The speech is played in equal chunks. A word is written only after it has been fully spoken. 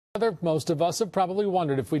Most of us have probably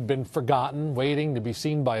wondered if we'd been forgotten, waiting to be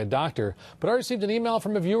seen by a doctor. But I received an email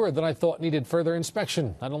from a viewer that I thought needed further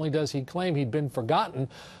inspection. Not only does he claim he'd been forgotten,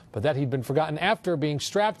 but that he'd been forgotten after being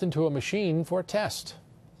strapped into a machine for a test.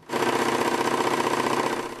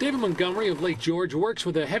 David Montgomery of Lake George works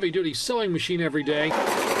with a heavy-duty sewing machine every day.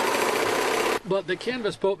 But the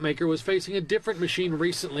canvas boat maker was facing a different machine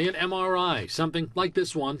recently, an MRI, something like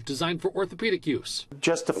this one, designed for orthopedic use.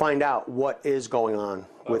 Just to find out what is going on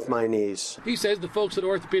with my knees. He says the folks at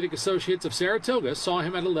Orthopedics Associates of Saratoga saw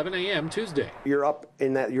him at 11 a.m. Tuesday. You're up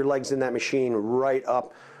in that, your legs in that machine right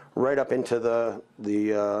up into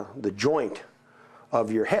the joint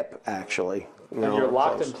of your hip, actually. And you're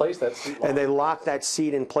locked in place, that seat. And they lock that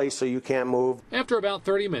seat in place so you can't move. After about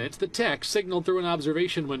 30 minutes, the tech signaled through an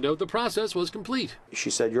observation window the process was complete. She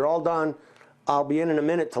said, "You're all done. I'll be in a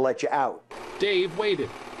minute to let you out." Dave waited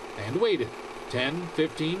and waited. 10,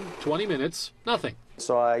 15, 20 minutes, nothing.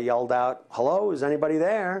 So I yelled out, "Hello, is anybody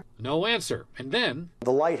there?" No answer. And then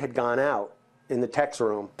the light had gone out in the tech's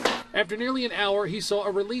room. After nearly an hour, he saw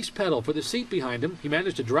a release pedal for the seat behind him. He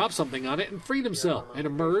managed to drop something on it and freed himself and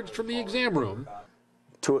emerged from the exam room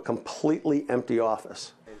to a completely empty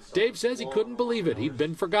office. Dave says he couldn't believe it. He'd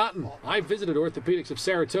been forgotten. I visited Orthopedics of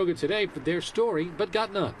Saratoga today for their story, but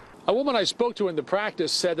got none. A woman I spoke to in the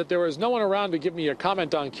practice said that there was no one around to give me a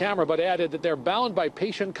comment on camera, but added that they're bound by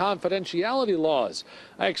patient confidentiality laws.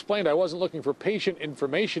 I explained I wasn't looking for patient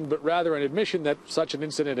information, but rather an admission that such an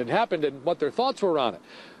incident had happened and what their thoughts were on it.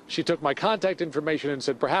 She took my contact information and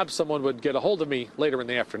said perhaps someone would get a hold of me later in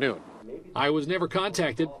the afternoon. I was never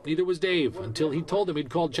contacted, neither was Dave, until he told him he'd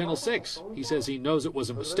called Channel 6. He says he knows it was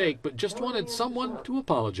a mistake, but just wanted someone to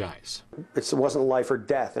apologize. It wasn't life or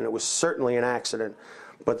death, and it was certainly an accident.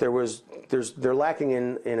 But they're lacking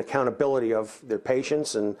in accountability of their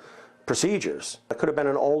patients and procedures. It could have been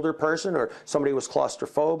an older person or somebody who was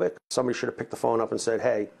claustrophobic. Somebody should have picked the phone up and said,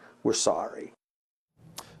 "Hey, we're sorry."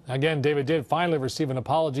 Again, David did finally receive an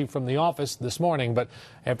apology from the office this morning, but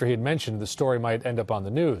after he had mentioned the story might end up on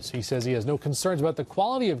the news. He says he has no concerns about the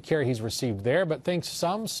quality of care he's received there, but thinks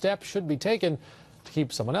some steps should be taken to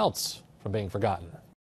keep someone else from being forgotten.